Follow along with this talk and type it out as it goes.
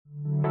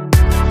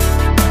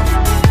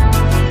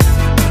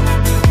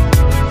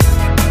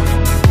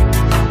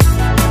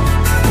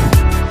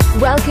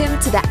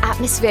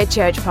Atmosphere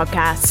Church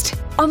podcast.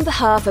 On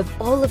behalf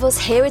of all of us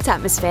here at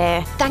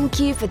Atmosphere, thank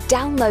you for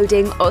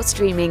downloading or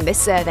streaming this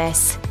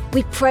service.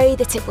 We pray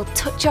that it will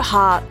touch your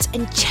heart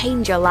and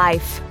change your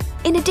life.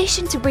 In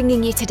addition to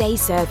bringing you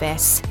today's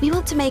service, we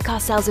want to make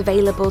ourselves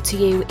available to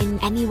you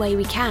in any way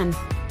we can.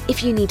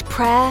 If you need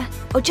prayer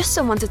or just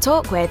someone to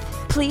talk with,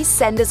 please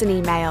send us an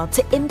email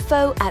to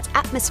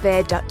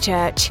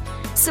info@atmosphere.church.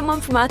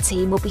 Someone from our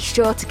team will be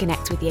sure to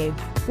connect with you.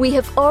 We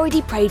have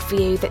already prayed for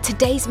you that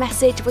today's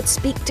message would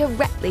speak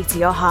directly to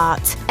your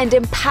heart and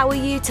empower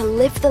you to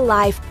live the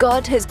life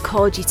God has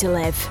called you to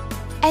live.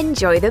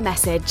 Enjoy the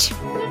message.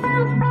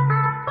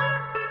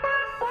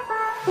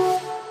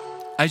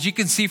 As you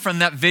can see from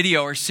that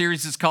video, our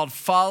series is called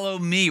Follow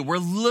Me. We're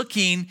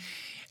looking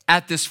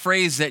at this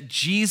phrase that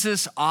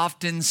Jesus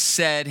often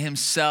said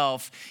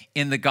himself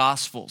in the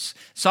Gospels.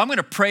 So I'm going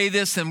to pray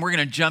this and we're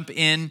going to jump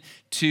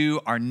into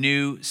our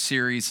new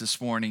series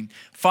this morning.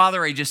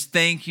 Father, I just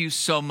thank you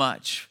so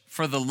much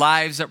for the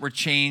lives that were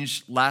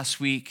changed last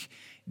week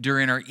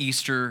during our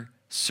Easter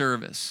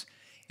service.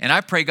 And I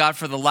pray, God,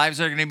 for the lives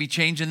that are going to be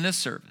changed in this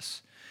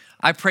service.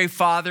 I pray,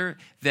 Father,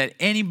 that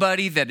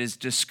anybody that is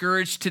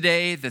discouraged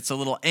today, that's a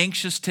little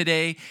anxious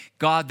today,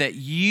 God, that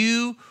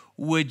you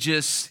would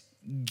just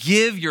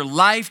give your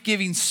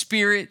life-giving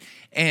spirit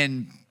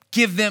and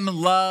give them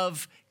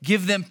love,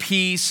 give them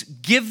peace,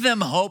 give them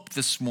hope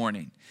this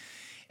morning.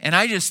 And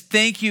I just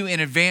thank you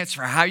in advance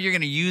for how you're going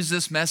to use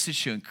this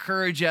message to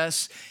encourage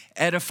us,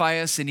 edify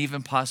us, and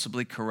even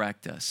possibly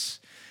correct us.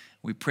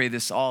 We pray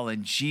this all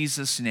in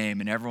Jesus'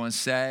 name. And everyone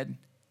said,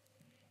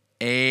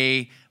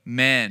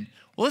 amen.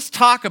 Well, let's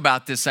talk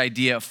about this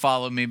idea of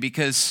follow me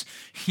because,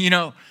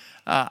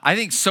 I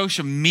think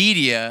social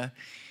media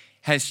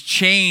has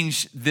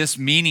changed this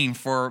meaning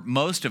for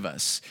most of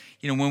us.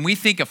 When we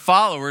think of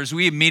followers,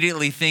 we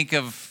immediately think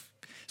of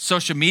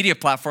social media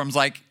platforms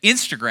like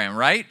Instagram,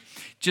 right?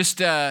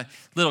 Just a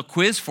little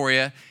quiz for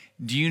you.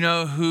 Do you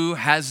know who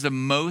has the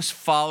most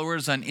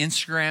followers on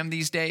Instagram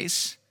these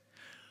days?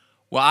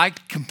 Well, I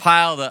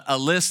compiled a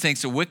list,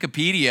 thanks to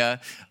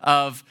Wikipedia,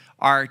 of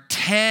our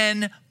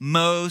 10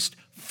 most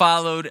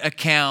followed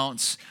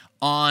accounts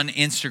on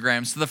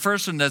Instagram. So the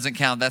first one doesn't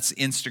count. That's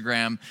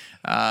Instagram,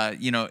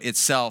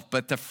 itself.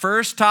 But the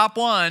first top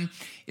one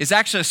is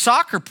actually a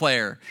soccer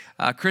player,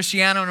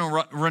 Cristiano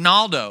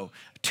Ronaldo,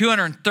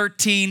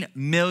 213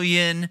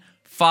 million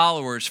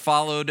followers,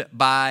 followed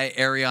by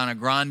Ariana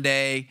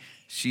Grande.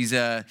 She's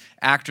an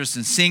actress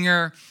and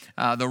singer.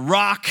 The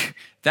Rock,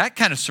 that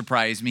kind of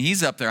surprised me.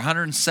 He's up there,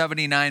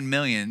 179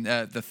 million,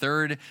 the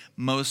third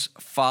most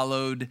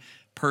followed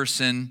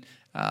person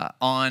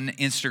on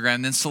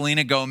Instagram. Then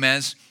Selena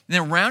Gomez. And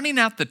then rounding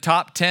out the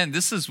top 10,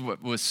 this is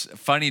what was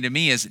funny to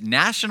me, is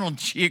National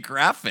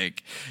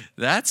Geographic.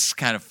 That's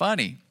kind of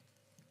funny.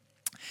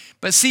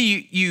 But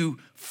see, you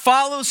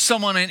follow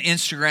someone on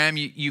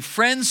Instagram, you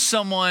friend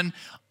someone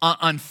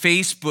on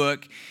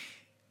Facebook,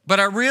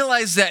 but I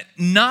realize that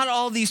not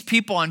all these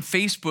people on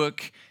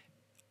Facebook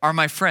are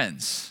my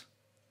friends.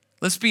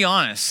 Let's be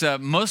honest.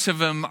 Most of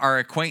them are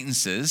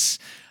acquaintances.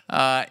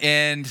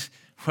 Some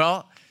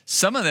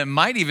of them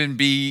might even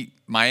be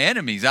my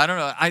enemies. I don't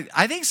know.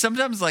 I think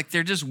sometimes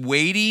they're just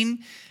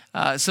waiting.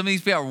 Some of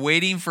these people are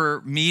waiting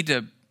for me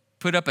to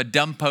put up a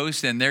dumb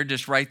post and they're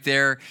just right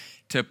there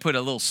to put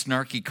a little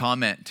snarky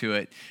comment to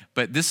it.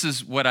 But this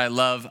is what I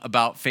love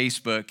about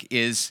Facebook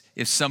is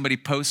if somebody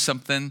posts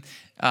something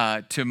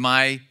to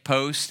my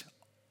post,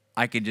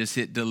 I can just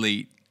hit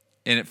delete.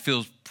 And it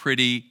feels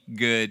pretty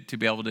good to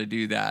be able to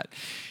do that.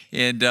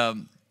 And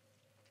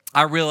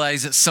I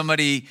realize that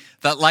somebody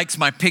that likes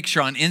my picture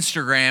on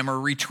Instagram or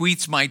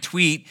retweets my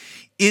tweet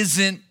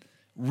isn't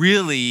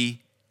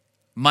really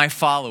my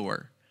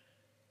follower.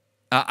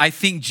 I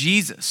think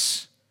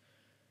Jesus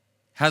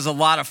has a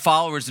lot of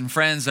followers and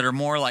friends that are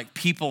more like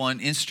people on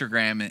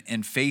Instagram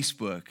and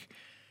Facebook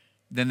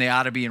than they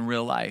ought to be in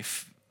real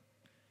life.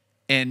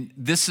 And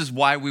this is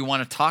why we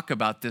want to talk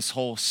about this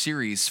whole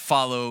series,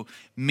 Follow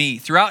Me.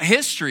 Throughout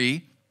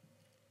history,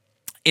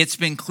 it's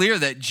been clear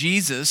that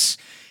Jesus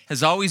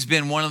has always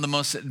been one of the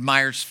most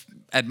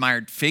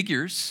admired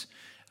figures.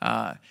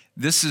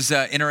 This is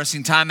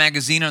interesting. Time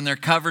magazine on their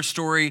cover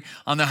story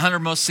on the 100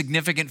 most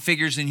significant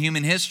figures in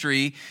human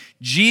history.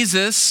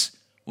 Jesus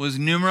was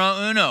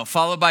numero uno,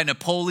 followed by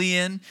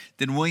Napoleon,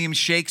 then William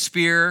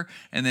Shakespeare,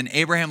 and then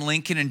Abraham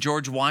Lincoln and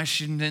George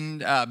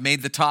Washington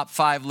made the top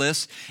 5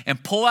 list.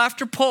 And poll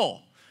after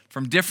poll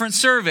from different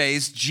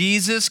surveys,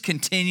 Jesus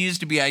continues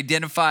to be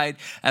identified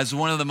as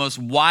one of the most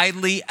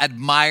widely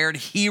admired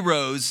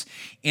heroes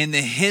in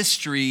the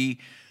history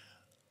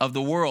of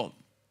the world.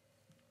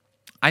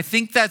 I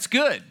think that's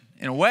good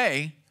in a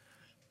way,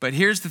 but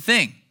here's the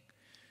thing.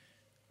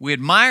 We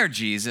admire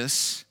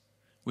Jesus,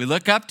 we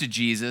look up to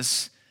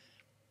Jesus,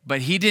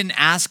 but he didn't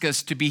ask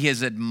us to be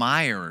his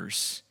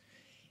admirers.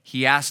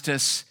 He asked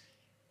us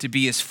to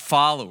be his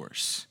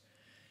followers.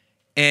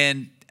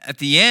 And at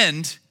the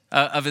end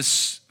of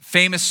his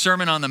famous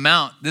Sermon on the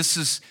Mount, this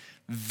is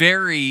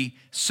very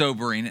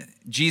sobering.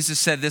 Jesus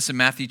said this in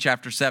Matthew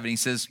chapter 7. He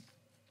says,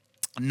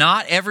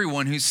 "Not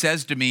everyone who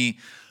says to me,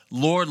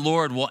 Lord,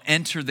 Lord, will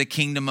enter the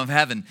kingdom of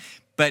heaven.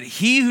 But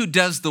he who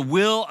does the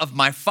will of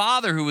my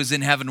Father who is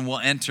in heaven will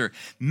enter.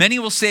 Many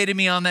will say to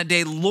me on that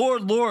day,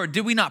 Lord, Lord,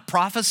 did we not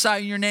prophesy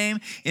in your name,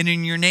 and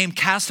in your name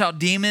cast out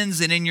demons,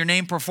 and in your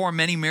name perform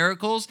many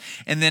miracles?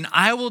 And then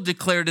I will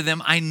declare to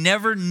them, I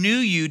never knew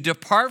you.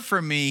 Depart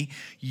from me,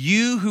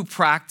 you who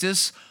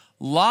practice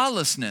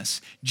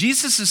lawlessness.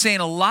 Jesus is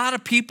saying a lot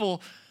of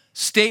people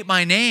state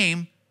my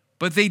name,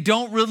 but they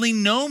don't really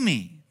know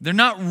me. They're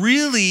not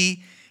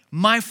really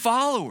my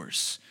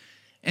followers.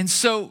 And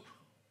so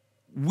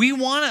we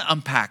want to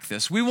unpack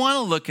this. We want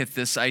to look at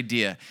this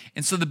idea.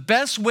 And so the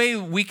best way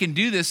we can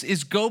do this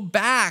is go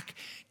back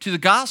to the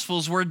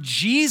Gospels where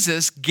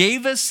Jesus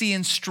gave us the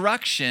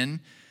instruction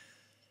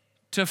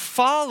to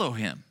follow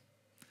him.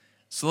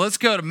 So let's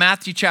go to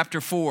Matthew chapter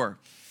 4.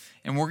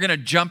 And we're going to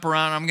jump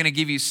around. I'm going to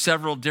give you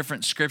several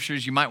different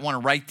scriptures. You might want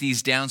to write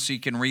these down so you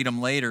can read them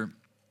later.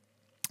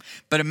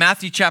 But in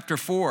Matthew chapter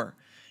 4,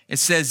 it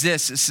says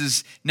this, it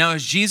says, now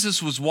as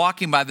Jesus was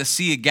walking by the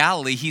Sea of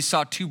Galilee, he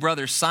saw two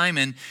brothers,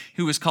 Simon,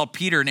 who was called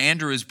Peter, and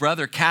Andrew, his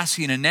brother,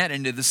 casting a net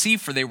into the sea,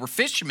 for they were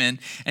fishermen.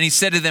 And he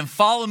said to them,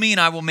 follow me,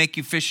 and I will make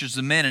you fishers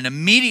of men. And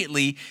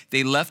immediately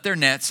they left their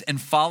nets and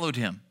followed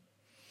him.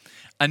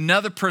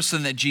 Another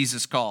person that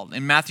Jesus called.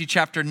 In Matthew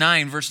chapter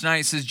 9, verse 9,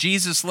 it says,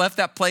 Jesus left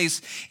that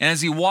place, and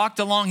as he walked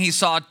along, he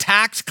saw a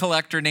tax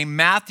collector named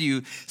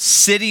Matthew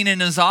sitting in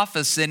his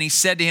office, and he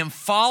said to him,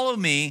 follow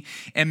me.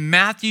 And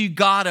Matthew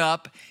got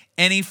up,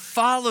 and he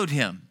followed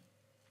him.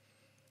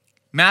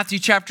 Matthew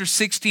chapter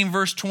 16,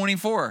 verse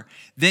 24.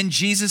 Then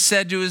Jesus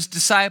said to his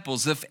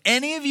disciples, if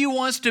any of you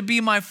wants to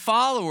be my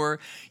follower,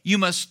 you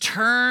must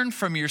turn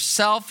from your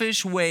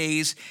selfish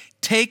ways,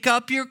 take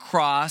up your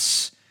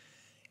cross,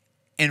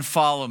 and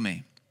follow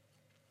me.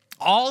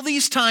 All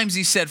these times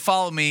he said,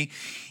 follow me,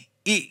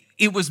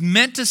 it was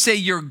meant to say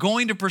you're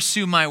going to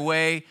pursue my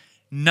way,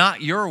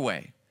 not your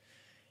way.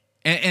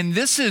 And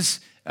this is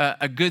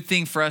a good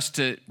thing for us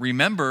to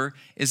remember,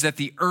 is that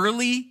the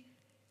early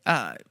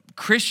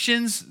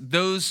Christians,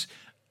 those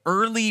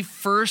early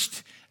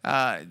first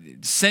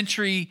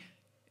century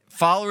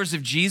followers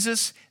of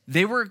Jesus,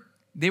 they were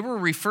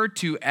referred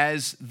to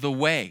as the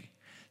way.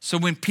 So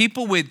when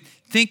people would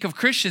think of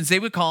Christians, they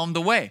would call them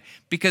the way,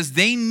 because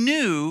they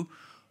knew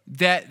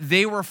that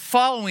they were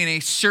following a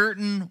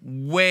certain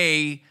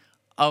way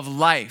of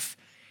life.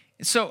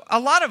 So a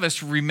lot of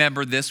us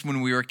remember this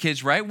when we were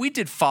kids, right? We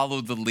did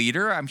follow the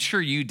leader. I'm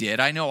sure you did.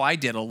 I know I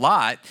did a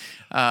lot.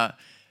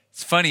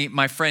 It's funny,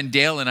 my friend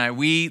Dale and I,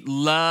 we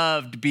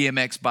loved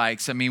BMX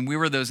bikes. I mean, we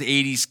were those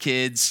 80s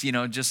kids, you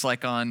know, just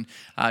like on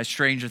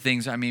Stranger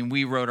Things. I mean,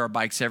 we rode our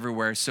bikes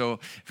everywhere. So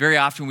very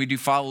often we do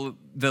follow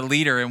the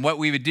leader. And what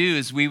we would do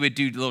is we would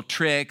do little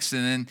tricks,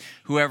 and then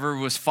whoever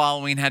was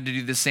following had to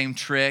do the same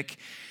trick.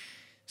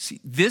 See,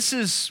 this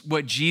is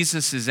what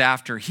Jesus is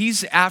after.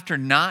 He's after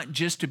not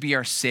just to be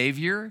our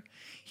Savior.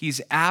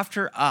 He's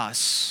after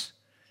us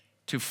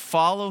to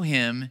follow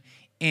him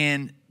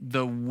in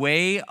the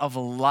way of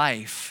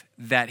life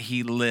that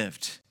he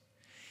lived.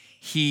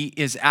 He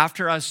is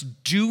after us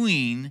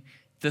doing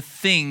the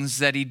things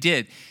that he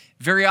did.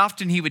 Very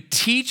often he would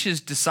teach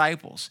his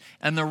disciples.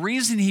 And the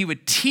reason he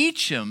would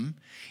teach them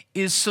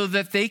is so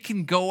that they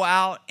can go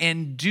out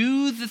and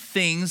do the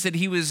things that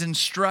he was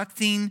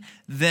instructing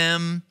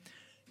them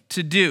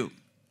to do.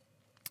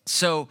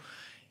 So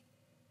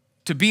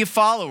to be a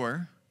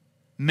follower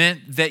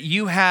meant that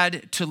you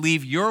had to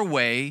leave your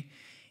way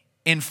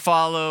and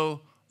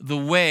follow the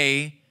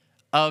way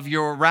of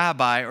your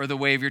rabbi or the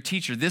way of your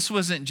teacher. This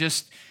wasn't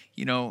just,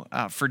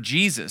 for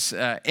Jesus.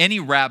 Any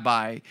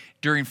rabbi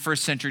during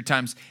first century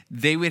times,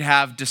 they would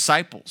have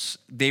disciples.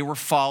 They were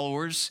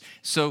followers.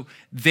 So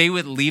they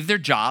would leave their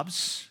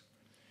jobs.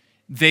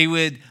 They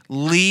would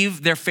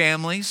leave their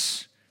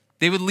families.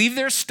 They would leave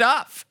their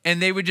stuff,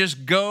 and they would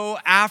just go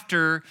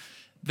after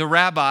the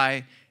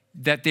rabbi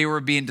that they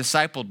were being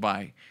discipled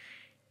by.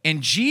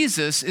 And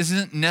Jesus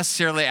isn't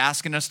necessarily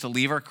asking us to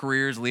leave our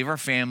careers, leave our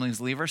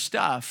families, leave our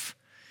stuff.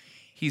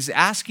 He's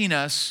asking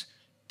us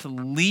to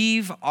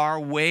leave our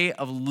way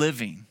of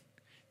living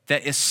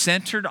that is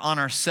centered on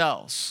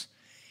ourselves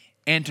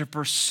and to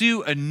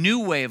pursue a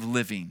new way of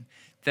living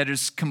that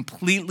is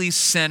completely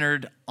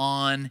centered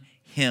on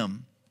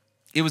him.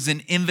 It was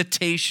an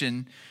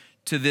invitation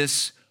to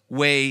this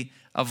way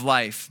of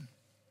life.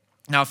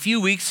 Now, a few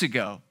weeks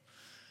ago,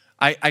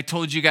 I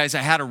told you guys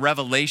I had a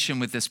revelation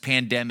with this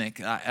pandemic,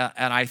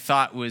 and I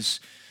thought was,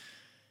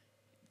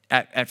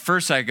 at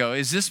first I go,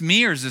 is this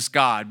me or is this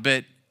God?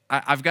 But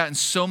I've gotten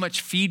so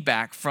much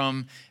feedback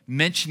from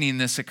mentioning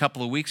this a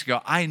couple of weeks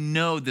ago. I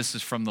know this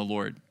is from the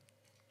Lord.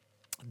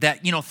 That,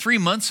 3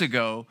 months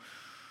ago,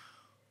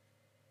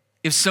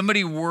 if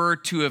somebody were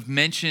to have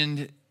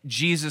mentioned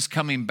Jesus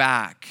coming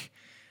back,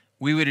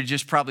 we would have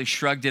just probably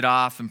shrugged it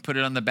off and put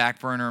it on the back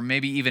burner, or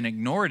maybe even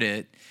ignored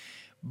it.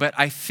 But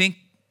I think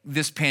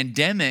this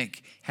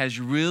pandemic has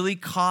really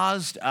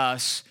caused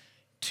us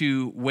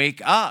to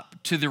wake up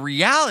to the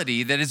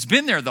reality that it's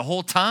been there the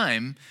whole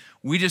time.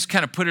 We just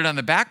kind of put it on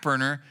the back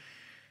burner,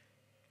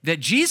 that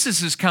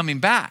Jesus is coming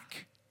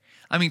back.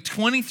 I mean,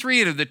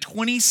 23 out of the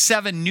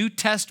 27 New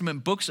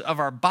Testament books of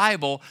our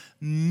Bible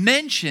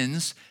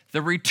mentions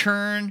the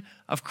return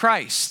of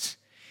Christ.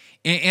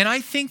 And I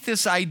think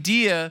this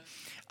idea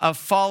of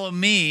follow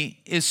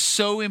me is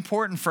so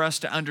important for us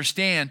to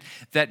understand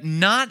that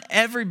not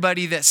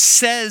everybody that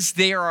says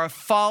they are a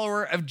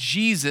follower of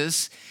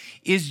Jesus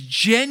is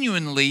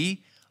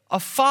genuinely a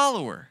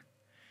follower.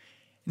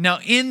 Now,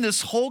 in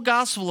this whole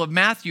Gospel of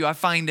Matthew, I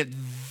find it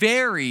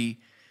very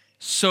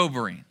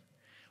sobering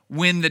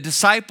when the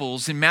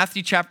disciples in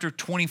Matthew chapter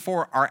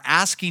 24 are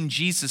asking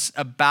Jesus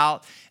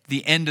about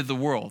the end of the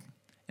world.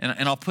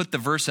 And I'll put the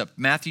verse up,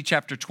 Matthew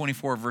chapter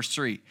 24, verse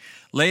 3.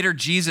 Later,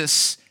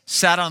 Jesus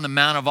sat on the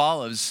Mount of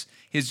Olives.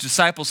 His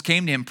disciples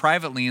came to him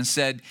privately and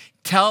said,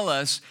 "Tell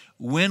us,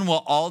 when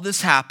will all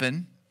this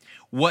happen?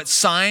 What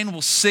sign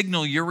will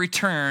signal your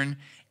return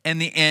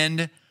and the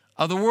end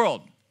of the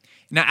world?"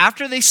 Now,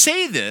 after they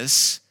say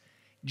this,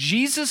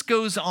 Jesus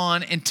goes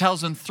on and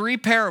tells them three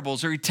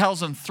parables, or he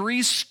tells them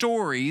three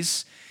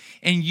stories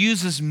and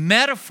uses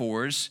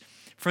metaphors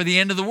for the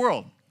end of the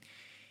world.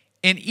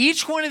 And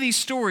each one of these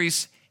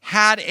stories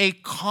had a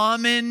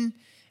common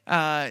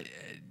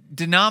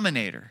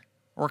denominator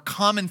or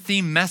common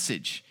theme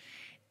message.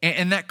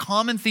 And that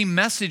common theme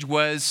message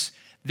was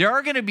there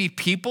are going to be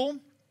people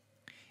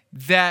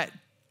that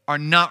are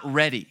not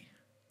ready.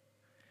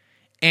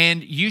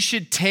 And you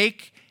should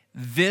take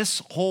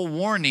this whole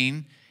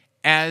warning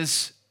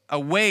as a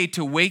way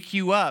to wake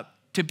you up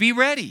to be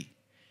ready.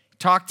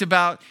 Talked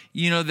about,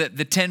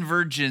 the 10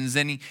 virgins,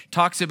 and he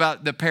talks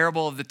about the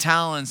parable of the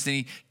talents, and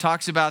he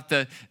talks about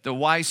the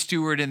wise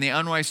steward and the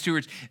unwise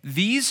stewards.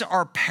 These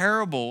are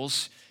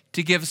parables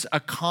to give us a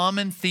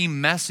common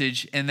theme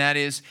message, and that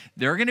is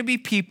there are going to be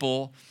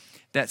people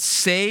that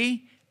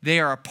say they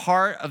are a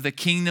part of the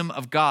kingdom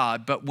of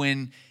God, but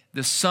when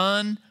the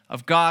Son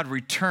of God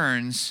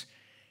returns,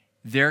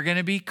 they're going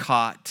to be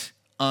caught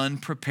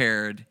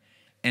unprepared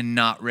and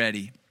not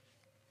ready.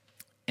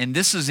 And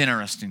this is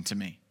interesting to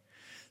me.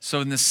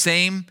 So in the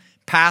same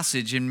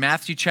passage in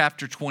Matthew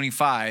chapter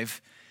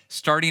 25,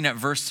 starting at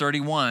verse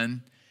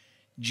 31,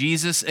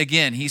 Jesus,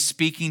 again, he's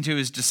speaking to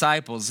his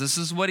disciples. This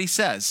is what he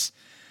says.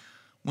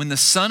 When the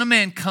Son of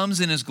Man comes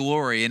in his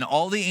glory and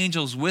all the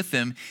angels with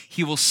him,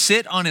 he will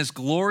sit on his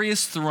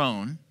glorious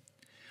throne.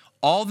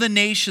 All the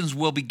nations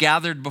will be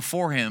gathered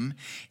before him,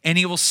 and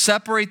he will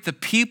separate the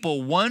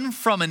people one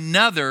from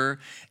another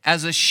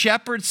as a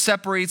shepherd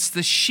separates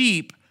the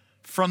sheep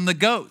from the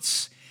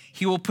goats.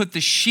 He will put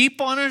the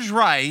sheep on his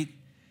right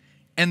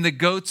and the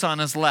goats on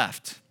his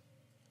left.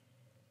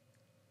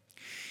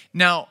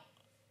 Now,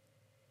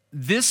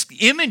 this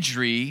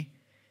imagery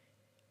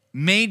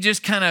may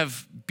just kind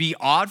of be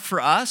odd for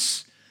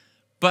us,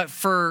 but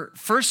for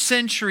first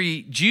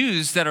century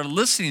Jews that are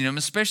listening to him,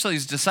 especially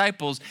his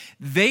disciples,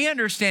 they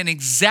understand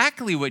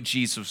exactly what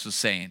Jesus was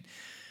saying.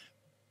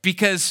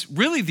 Because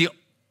really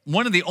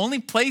one of the only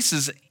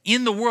places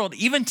in the world,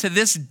 even to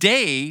this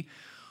day,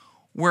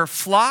 where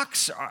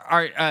flocks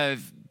are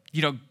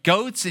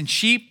goats and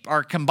sheep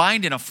are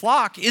combined in a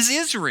flock is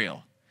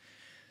Israel.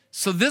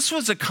 So this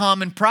was a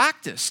common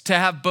practice to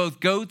have both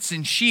goats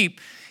and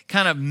sheep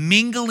kind of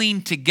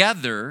mingling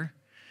together,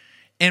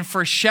 and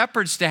for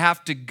shepherds to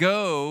have to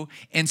go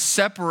and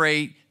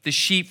separate the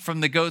sheep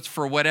from the goats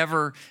for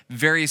whatever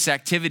various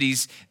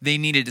activities they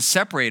needed to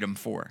separate them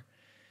for.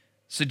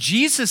 So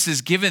Jesus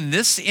is given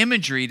this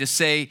imagery to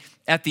say,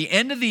 at the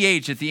end of the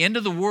age, at the end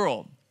of the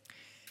world,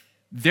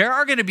 there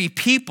are going to be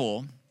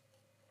people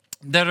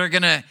that are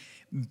going to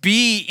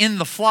be in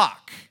the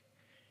flock.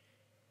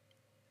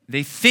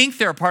 They think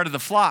they're a part of the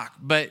flock,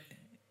 but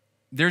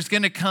there's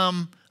going to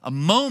come a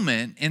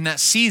moment in that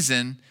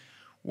season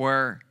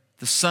where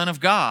the Son of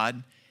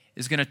God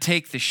is going to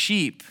take the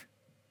sheep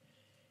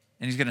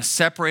and he's going to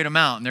separate them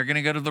out, and they're going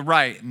to go to the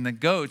right, and the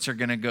goats are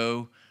going to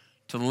go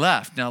to the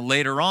left. Now,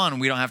 later on,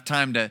 we don't have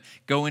time to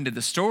go into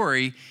the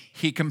story.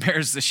 He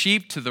compares the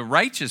sheep to the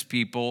righteous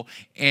people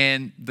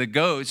and the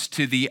goats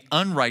to the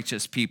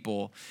unrighteous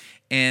people.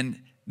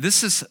 And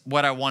this is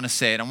what I want to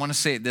say, and I want to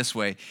say it this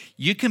way.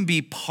 You can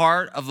be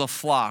part of the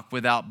flock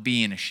without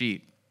being a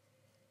sheep.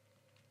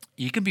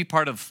 You can be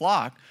part of the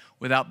flock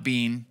without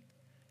being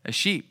a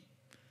sheep.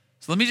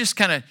 So let me just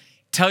kind of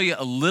tell you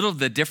a little of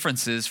the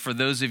differences for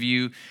those of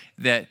you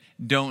that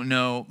don't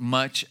know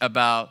much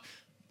about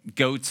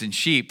goats and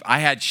sheep. I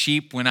had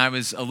sheep when I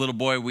was a little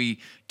boy. We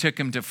took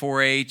them to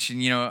 4-H,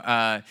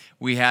 and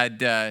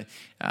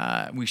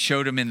we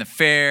showed them in the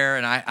fair.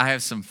 And I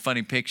have some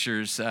funny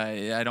pictures.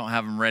 I don't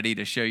have them ready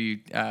to show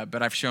you,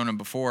 but I've shown them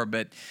before.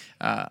 But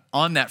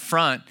on that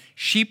front,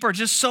 sheep are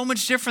just so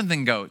much different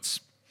than goats.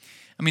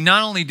 I mean,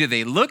 not only do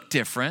they look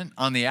different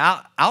on the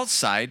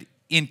outside,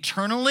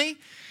 internally,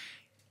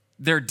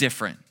 they're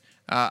different.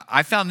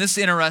 I found this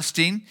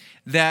interesting,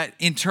 that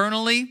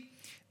internally,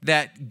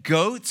 that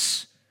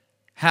goats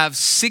have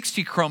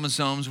 60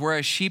 chromosomes,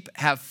 whereas sheep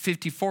have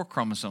 54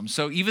 chromosomes.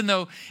 So even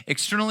though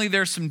externally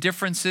there's some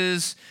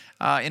differences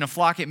in a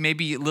flock, it may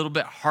be a little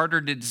bit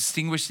harder to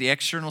distinguish the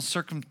external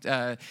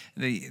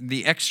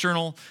the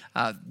external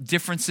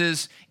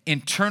differences.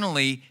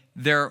 Internally,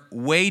 they're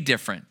way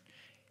different.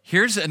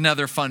 Here's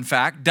another fun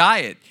fact.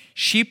 Diet.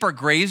 Sheep are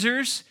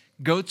grazers,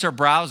 goats are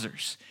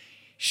browsers.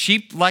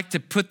 Sheep like to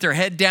put their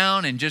head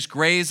down and just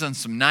graze on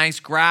some nice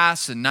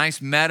grass and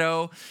nice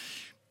meadow.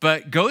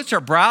 But goats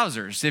are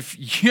browsers.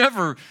 If you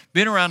ever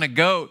been around a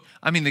goat,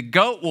 I mean, the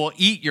goat will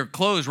eat your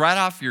clothes right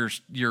off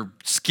your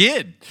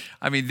skin.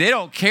 I mean, they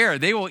don't care.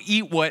 They will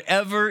eat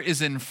whatever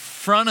is in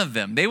front of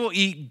them. They will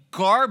eat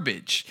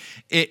garbage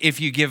if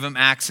you give them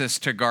access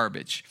to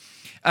garbage.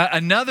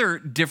 Another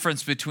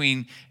difference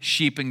between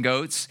sheep and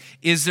goats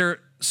is their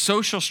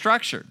social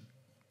structure.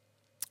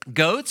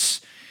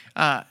 Goats,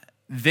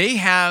 they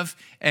have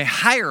a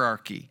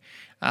hierarchy.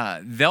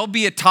 They'll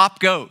be a top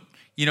goat.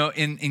 You know,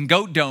 in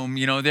Goat Dome,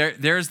 you know,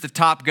 there's the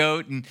top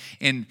goat,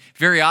 and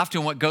very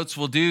often what goats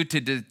will do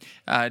to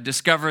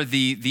discover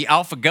the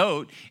alpha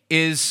goat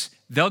is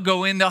they'll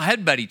go in, they'll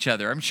headbutt each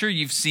other. I'm sure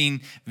you've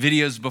seen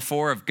videos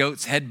before of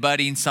goats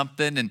headbutting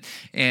something,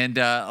 and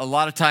a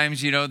lot of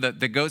times, you know,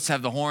 the goats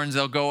have the horns,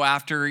 they'll go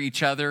after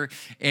each other,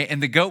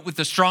 and the goat with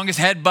the strongest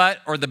headbutt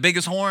or the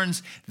biggest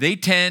horns, they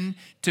tend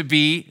to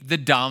be the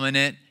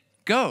dominant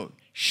goat.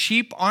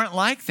 Sheep aren't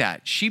like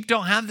that. Sheep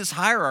don't have this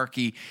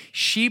hierarchy.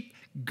 Sheep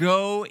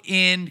go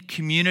in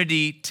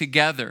community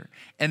together,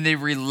 and they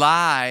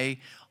rely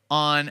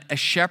on a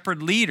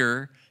shepherd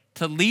leader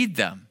to lead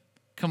them.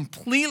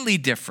 Completely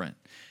different.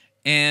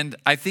 And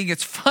I think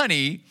it's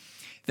funny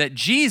that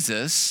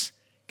Jesus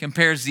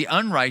compares the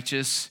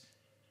unrighteous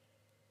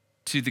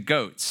to the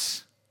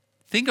goats.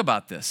 Think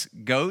about this.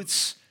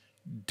 Goats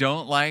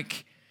don't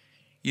like,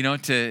 you know,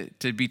 to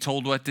be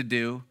told what to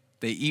do.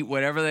 They eat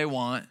whatever they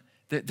want.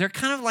 They're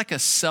kind of like a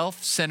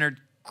self-centered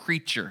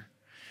creature.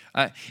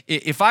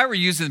 If I were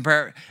using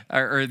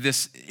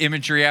this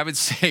imagery, I would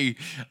say,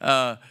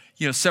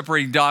 you know,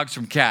 separating dogs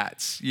from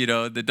cats. You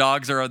know, the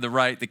dogs are on the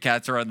right, the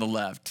cats are on the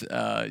left.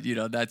 You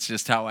know, that's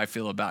just how I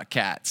feel about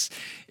cats.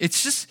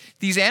 It's just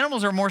these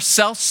animals are more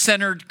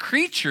self-centered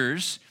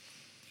creatures.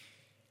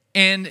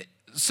 And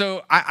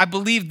so I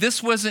believe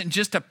this wasn't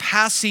just a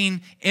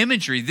passing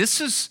imagery.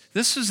 This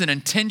is an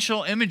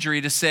intentional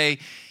imagery to say,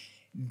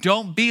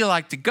 don't be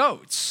like the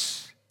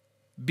goats.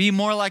 Be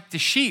more like the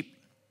sheep.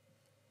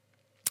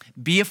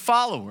 Be a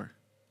follower.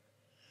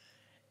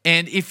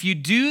 And if you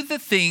do the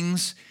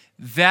things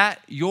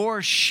that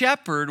your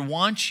shepherd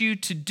wants you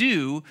to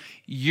do,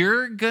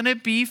 you're going to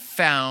be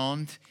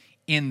found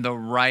in the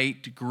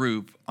right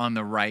group on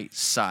the right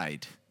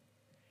side.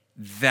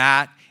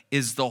 That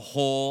is the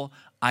whole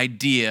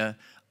idea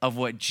of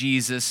what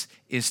Jesus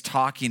is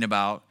talking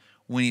about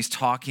when he's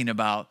talking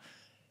about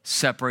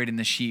separating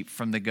the sheep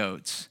from the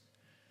goats.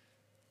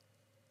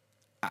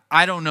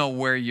 I don't know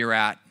where you're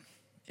at.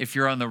 If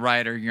you're on the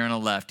right or you're on the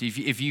left,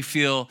 if you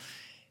feel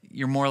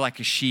you're more like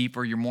a sheep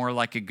or you're more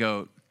like a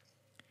goat.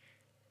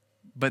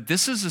 But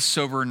this is a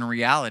sobering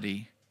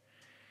reality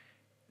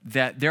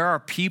that there are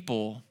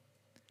people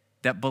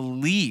that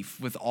believe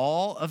with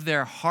all of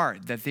their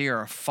heart that they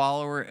are a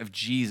follower of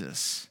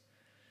Jesus,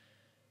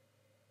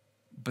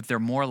 but they're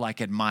more like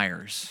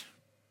admirers.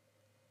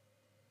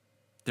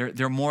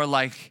 They're more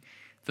like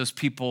those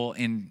people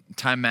in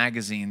Time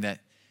magazine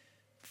that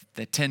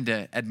tend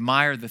to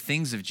admire the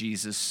things of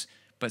Jesus,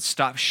 but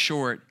stop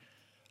short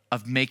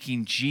of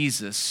making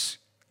Jesus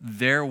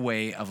their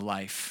way of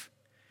life.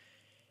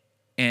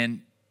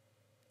 And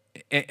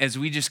as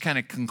we just kind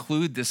of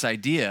conclude this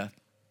idea,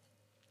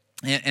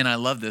 and I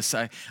love this,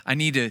 I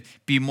need to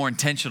be more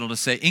intentional to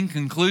say in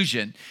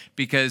conclusion,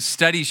 because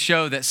studies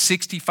show that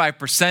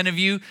 65% of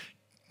you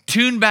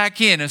tuned back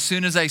in as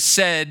soon as I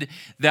said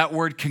that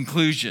word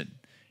conclusion.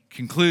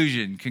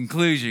 Conclusion.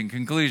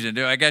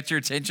 Do I got your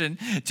attention?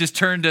 Just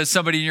turn to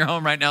somebody in your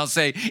home right now and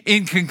say,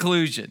 in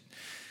conclusion.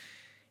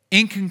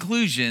 In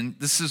conclusion,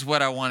 this is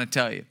what I want to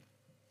tell you.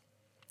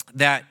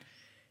 That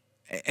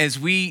as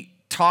we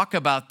talk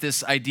about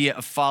this idea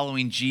of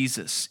following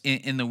Jesus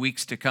in the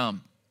weeks to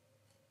come,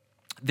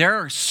 there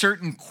are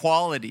certain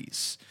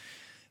qualities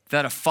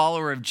that a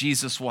follower of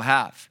Jesus will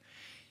have.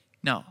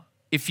 Now,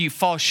 if you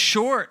fall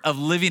short of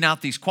living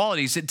out these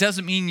qualities, it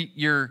doesn't mean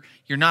you're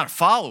not a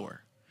follower.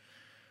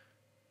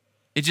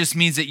 It just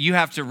means that you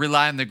have to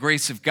rely on the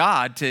grace of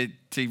God to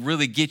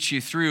really get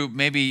you through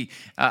maybe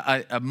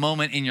a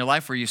moment in your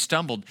life where you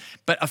stumbled.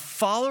 But a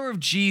follower of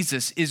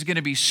Jesus is going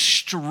to be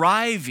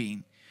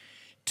striving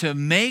to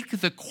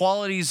make the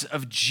qualities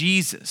of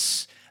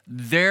Jesus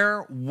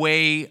their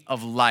way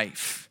of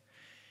life.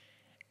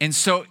 And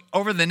so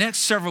over the next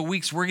several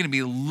weeks, we're going to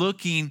be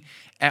looking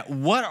at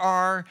what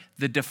are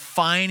the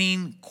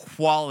defining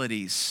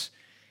qualities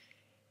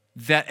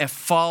that a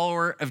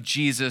follower of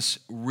Jesus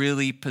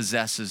really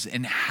possesses,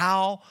 and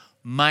how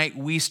might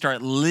we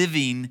start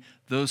living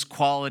those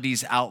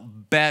qualities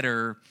out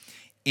better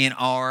in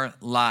our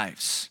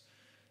lives.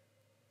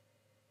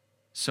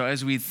 So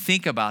as we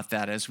think about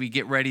that, as we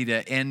get ready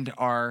to end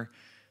our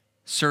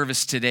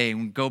service today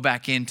and go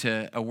back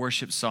into a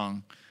worship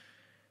song,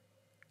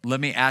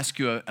 let me ask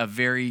you a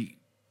very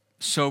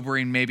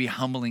sobering, maybe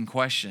humbling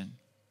question.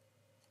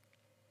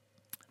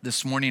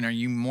 This morning, are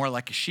you more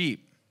like a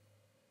sheep?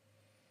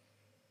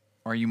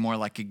 Or are you more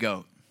like a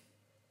goat?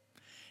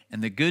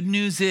 And the good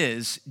news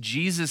is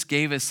Jesus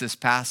gave us this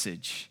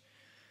passage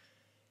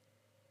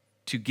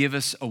to give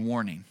us a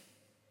warning,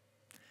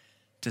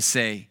 to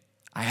say,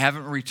 I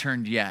haven't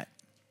returned yet,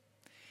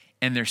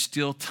 and there's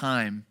still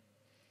time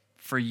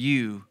for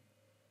you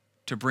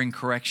to bring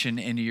correction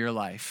into your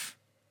life.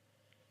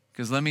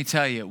 Because let me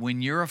tell you,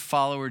 when you're a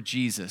follower of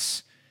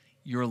Jesus,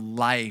 your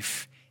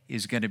life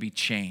is going to be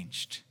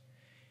changed.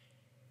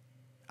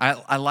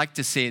 I like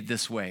to say it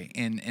this way,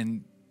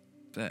 and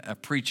a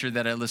preacher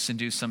that I listen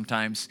to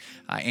sometimes,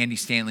 Andy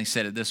Stanley,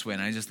 said it this way,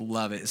 and I just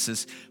love it. It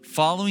says,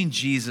 following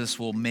Jesus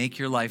will make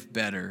your life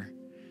better,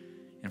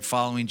 and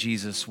following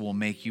Jesus will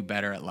make you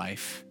better at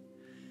life.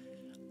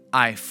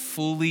 I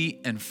fully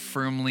and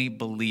firmly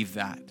believe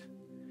that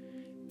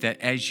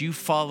as you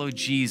follow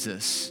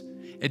Jesus,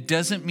 it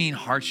doesn't mean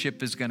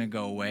hardship is going to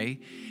go away.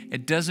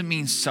 It doesn't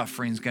mean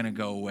suffering is going to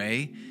go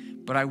away.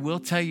 But I will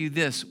tell you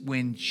this,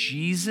 when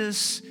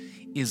Jesus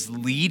is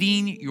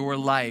leading your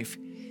life,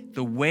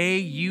 the way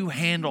you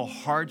handle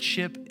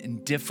hardship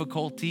and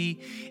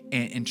difficulty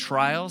and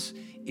trials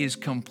is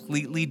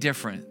completely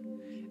different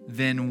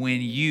than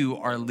when you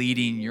are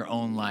leading your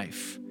own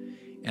life.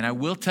 And I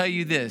will tell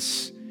you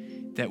this,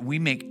 that we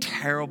make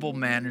terrible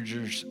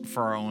managers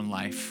for our own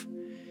life.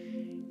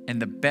 And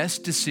the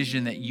best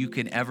decision that you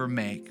can ever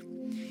make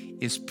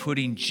is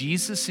putting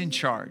Jesus in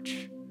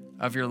charge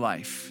of your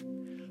life,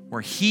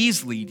 where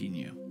he's leading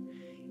you.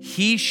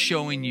 He's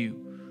showing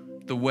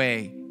you the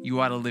way you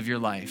ought to live your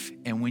life.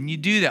 And when you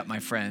do that, my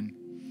friend,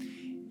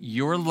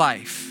 your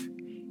life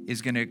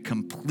is going to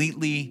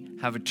completely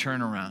have a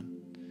turnaround.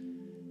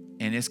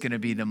 And it's going to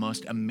be the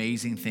most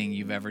amazing thing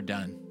you've ever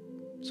done.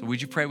 So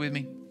would you pray with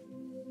me?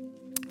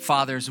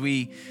 Father, as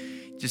we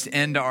just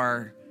end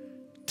our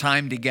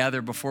time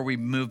together before we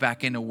move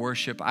back into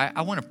worship,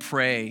 I want to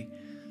pray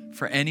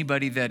for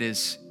anybody that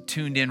is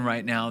tuned in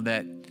right now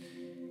that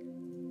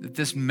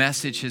this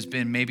message has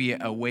been maybe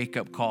a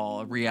wake-up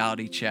call, a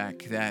reality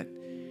check, that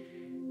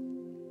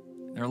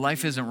their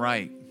life isn't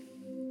right.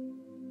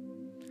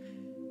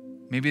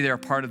 Maybe they're a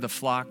part of the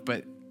flock,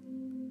 but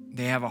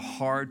they have a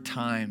hard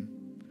time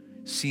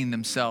seeing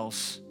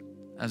themselves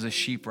as a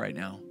sheep right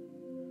now.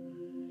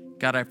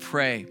 God, I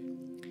pray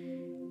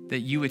that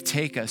you would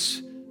take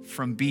us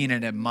from being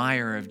an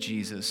admirer of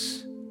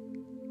Jesus,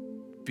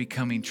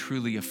 becoming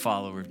truly a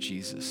follower of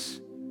Jesus.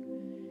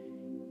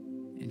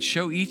 And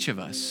show each of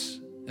us,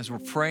 as we're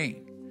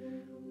praying,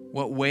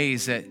 what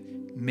ways that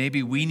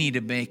maybe we need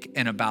to make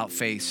an about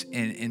face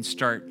and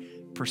start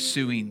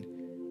pursuing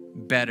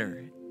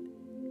better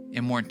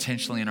and more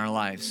intentionally in our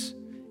lives.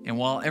 And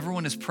while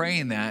everyone is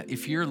praying that,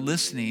 if you're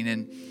listening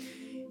and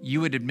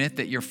you would admit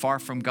that you're far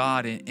from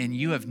God and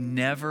you have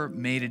never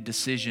made a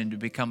decision to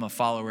become a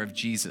follower of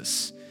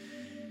Jesus,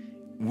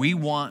 we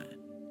want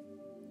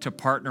to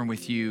partner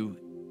with you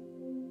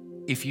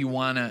if you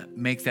want to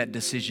make that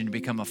decision to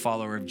become a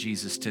follower of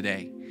Jesus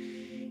today.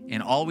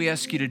 And all we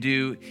ask you to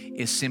do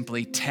is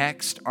simply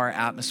text our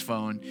Atmos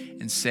phone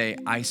and say,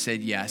 I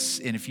said yes.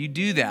 And if you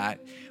do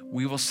that,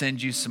 we will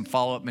send you some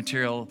follow-up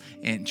material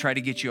and try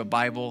to get you a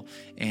Bible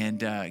and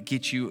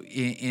get you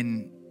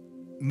in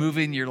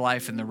moving your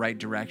life in the right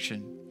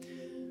direction.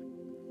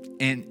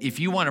 And if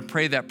you want to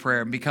pray that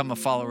prayer and become a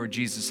follower of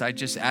Jesus, I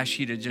just ask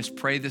you to just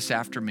pray this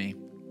after me.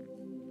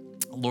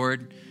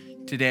 Lord,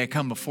 today I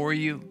come before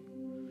you.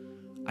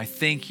 I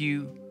thank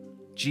you,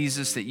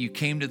 Jesus, that you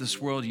came to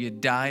this world, you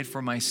died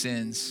for my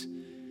sins,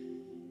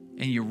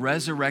 and you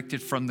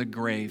resurrected from the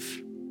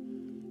grave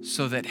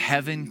so that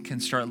heaven can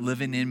start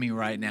living in me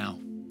right now.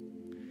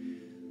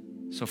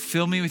 So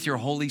fill me with your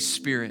Holy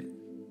Spirit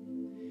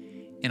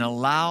and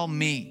allow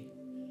me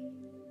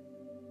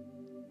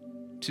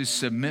to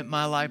submit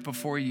my life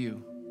before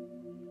you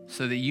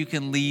so that you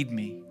can lead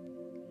me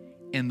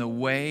in the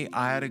way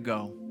I ought to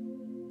go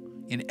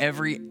in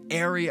every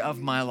area of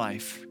my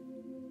life,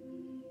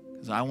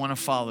 because I want to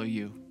follow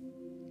you.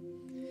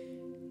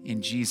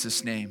 In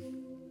Jesus' name,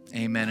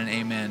 amen and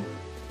amen.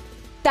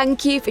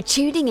 Thank you for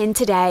tuning in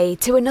today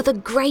to another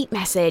great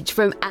message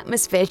from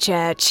Atmosphere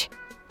Church.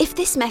 If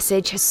this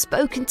message has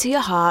spoken to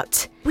your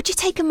heart, would you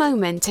take a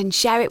moment and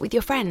share it with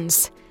your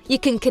friends? You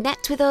can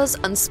connect with us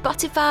on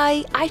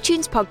Spotify,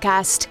 iTunes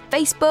Podcast,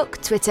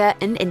 Facebook, Twitter,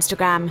 and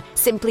Instagram.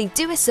 Simply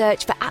do a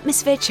search for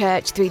Atmosphere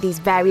Church through these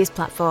various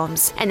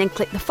platforms and then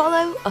click the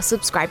follow or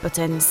subscribe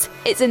buttons.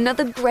 It's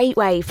another great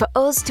way for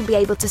us to be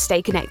able to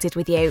stay connected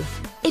with you.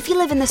 If you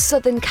live in the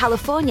Southern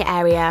California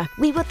area,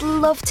 we would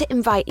love to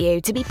invite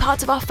you to be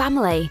part of our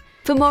family.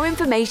 For more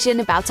information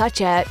about our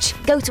church,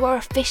 go to our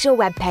official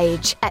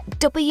webpage at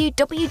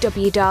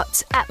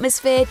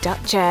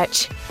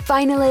www.atmosphere.church.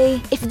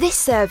 Finally, if this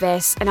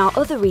service and our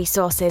other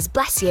resources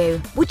bless you,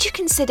 would you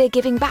consider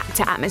giving back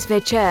to Atmosphere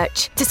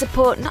Church to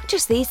support not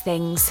just these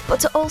things,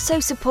 but to also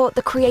support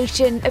the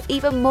creation of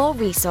even more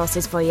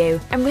resources for you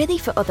and really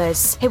for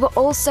others who are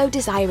also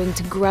desiring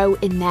to grow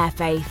in their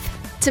faith?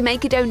 To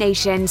make a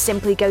donation,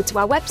 simply go to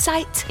our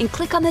website and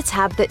click on the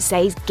tab that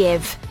says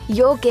Give.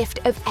 Your gift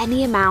of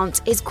any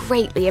amount is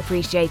greatly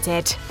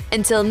appreciated.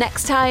 Until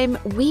next time,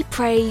 we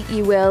pray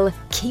you will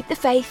keep the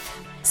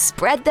faith,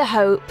 spread the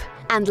hope,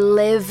 and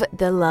live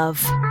the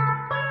love.